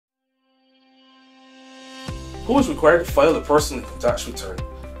Who is required to file a personal income tax return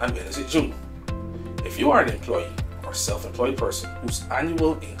and when is it due? If you are an employee or self-employed person whose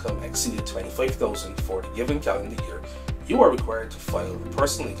annual income exceeded $25,000 for the given calendar year, you are required to file a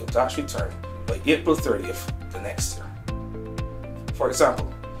personal income tax return by April 30th the next year. For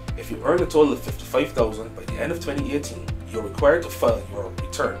example, if you earn a total of $55,000 by the end of 2018, you are required to file your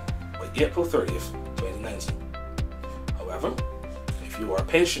return by April 30th, 2019. However, if you are a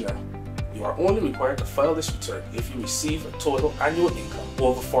pensioner, you are only required to file this return if you receive a total annual income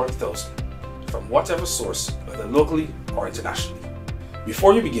over $40,000 from whatever source, whether locally or internationally.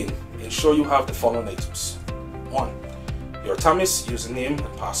 Before you begin, ensure you have the following items. 1. Your TAMIS username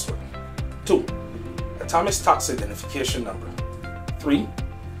and password. 2. A TAMIS tax identification number. 3.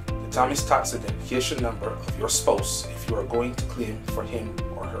 The TAMIS tax identification number of your spouse if you are going to claim for him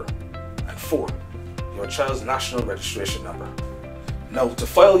or her. And 4. Your child's national registration number. Now, to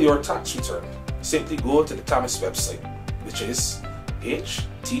file your tax return, simply go to the TAMIS website, which is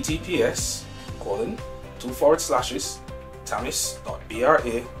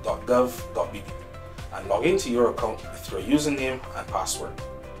https://tamis.bra.gov.bb, and log into your account with your username and password.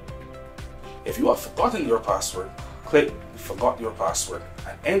 If you have forgotten your password, click Forgot Your Password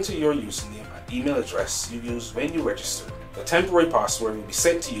and enter your username and email address you used when you registered. The temporary password will be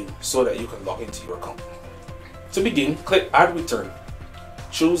sent to you so that you can log into your account. To begin, click Add Return.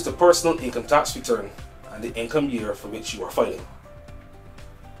 Choose the personal income tax return and the income year for which you are filing.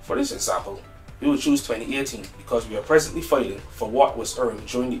 For this example, we will choose 2018 because we are presently filing for what was earned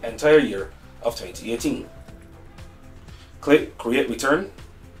during the entire year of 2018. Click Create Return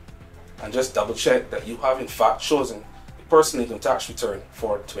and just double check that you have in fact chosen the personal income tax return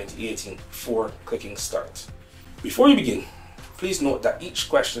for 2018 before clicking Start. Before you begin, please note that each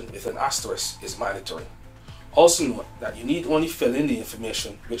question with an asterisk is mandatory. Also note that you need only fill in the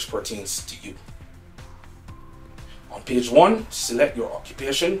information which pertains to you. On page 1, select your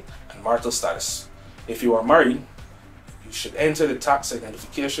occupation and marital status. If you are married, you should enter the tax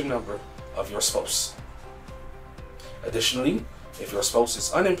identification number of your spouse. Additionally, if your spouse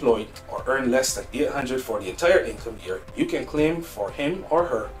is unemployed or earn less than $800 for the entire income year, you can claim for him or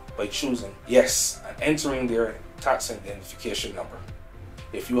her by choosing Yes and entering their tax identification number.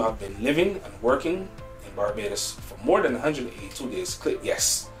 If you have been living and working in Barbados for more than 182 days, click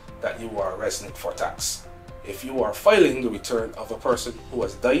Yes that you are a resident for tax. If you are filing the return of a person who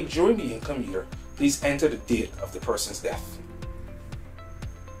has died during the income year, please enter the date of the person's death.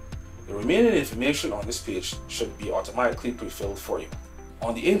 The remaining information on this page should be automatically pre-filled for you.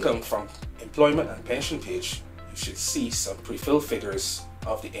 On the income from employment and pension page, you should see some pre-filled figures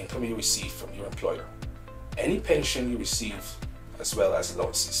of the income you receive from your employer, any pension you receive, as well as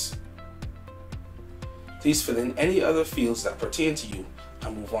allowances. Please fill in any other fields that pertain to you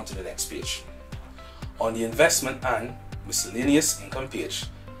and move on to the next page. On the investment and miscellaneous income page,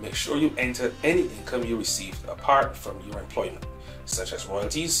 make sure you enter any income you received apart from your employment, such as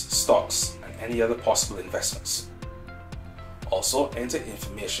royalties, stocks, and any other possible investments. Also, enter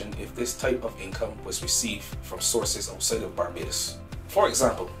information if this type of income was received from sources outside of Barbados. For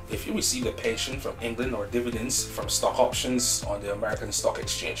example, if you received a pension from England or dividends from stock options on the American Stock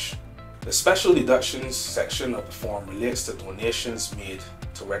Exchange. The special deductions section of the form relates to donations made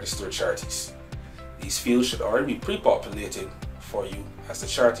to registered charities. These fields should already be pre-populated for you, as the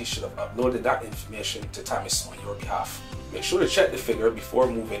charity should have uploaded that information to TAMIS on your behalf. Make sure to check the figure before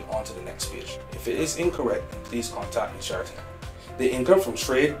moving on to the next page. If it is incorrect, please contact the charity. The income from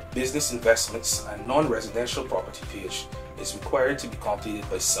trade, business investments, and non-residential property page is required to be completed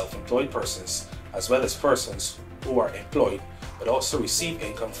by self-employed persons, as well as persons who are employed but also receive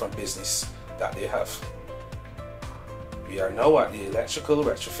income from business that they have. We are now at the electrical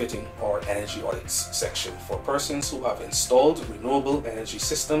retrofitting or energy audits section for persons who have installed renewable energy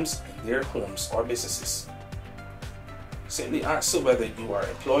systems in their homes or businesses. Simply answer whether you are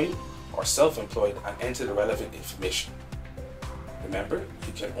employed or self-employed and enter the relevant information. Remember,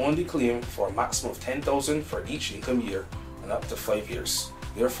 you can only claim for a maximum of $10,000 for each income year and up to 5 years,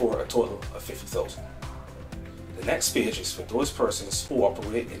 therefore a total of $50,000. The next page is for those persons who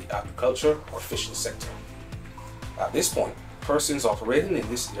operate in the agriculture or fishing sector. At this point, persons operating in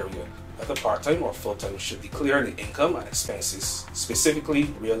this area, whether part-time or full-time, should declare the income and expenses specifically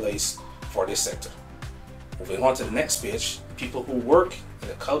realized for this sector. Moving on to the next page, people who work in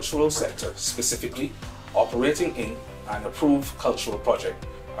the cultural sector, specifically operating in an approved cultural project,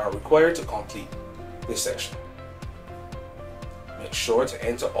 are required to complete this section. Make sure to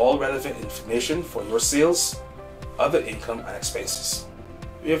enter all relevant information for your sales, other income and expenses.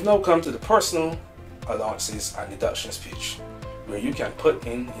 We have now come to the personal allowances and deductions page, where you can put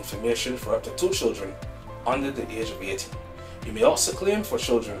in information for up to 2 children under the age of 18. You may also claim for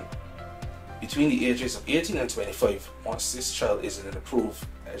children between the ages of 18 and 25 once this child is in an approved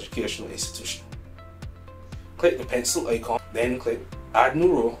educational institution. Click the pencil icon, then click Add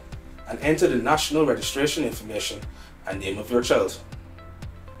New Row and enter the national registration information and name of your child.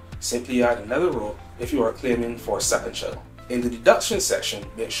 Simply add another row if you are claiming for a second child. In the deduction section,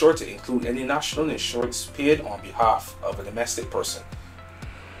 make sure to include any national insurance paid on behalf of a domestic person.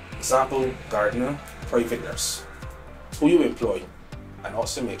 Example, gardener, private nurse, who you employ, and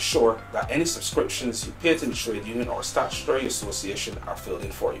also make sure that any subscriptions you pay to the trade union or statutory association are filled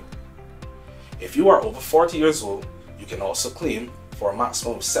in for you. If you are over 40 years old, you can also claim for a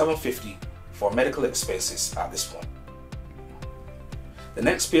maximum of $750 for medical expenses at this point. The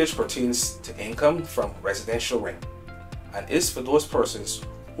next page pertains to income from residential rent and is for those persons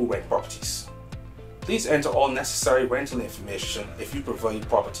who rent properties. Please enter all necessary rental information if you provide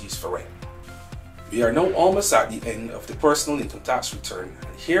properties for rent. We are now almost at the end of the personal income tax return,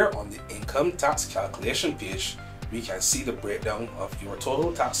 and here on the income tax calculation page, we can see the breakdown of your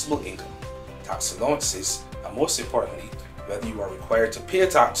total taxable income, tax allowances, and most importantly, whether you are required to pay a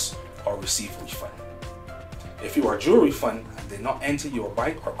tax or receive a refund. If you are due a refund and did not enter your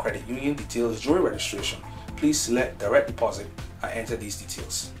bank or credit union details during registration, please select direct deposit and enter these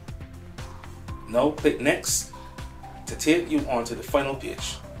details. Now click Next to take you onto the final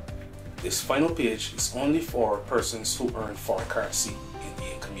page. This final page is only for persons who earn foreign currency in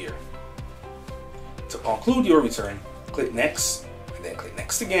the income year. To conclude your return, click Next and then click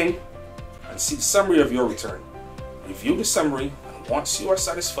Next again and see the summary of your return. Review the summary, and once you are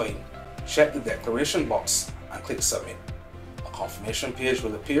satisfied, check the declaration box and click Submit. A confirmation page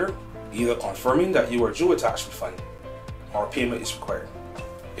will appear, either confirming that you are due a tax refund or payment is required.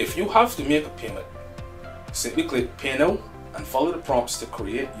 If you have to make a payment, simply click Pay Now and follow the prompts to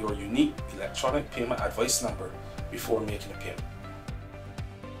create your unique electronic payment advice number before making a payment.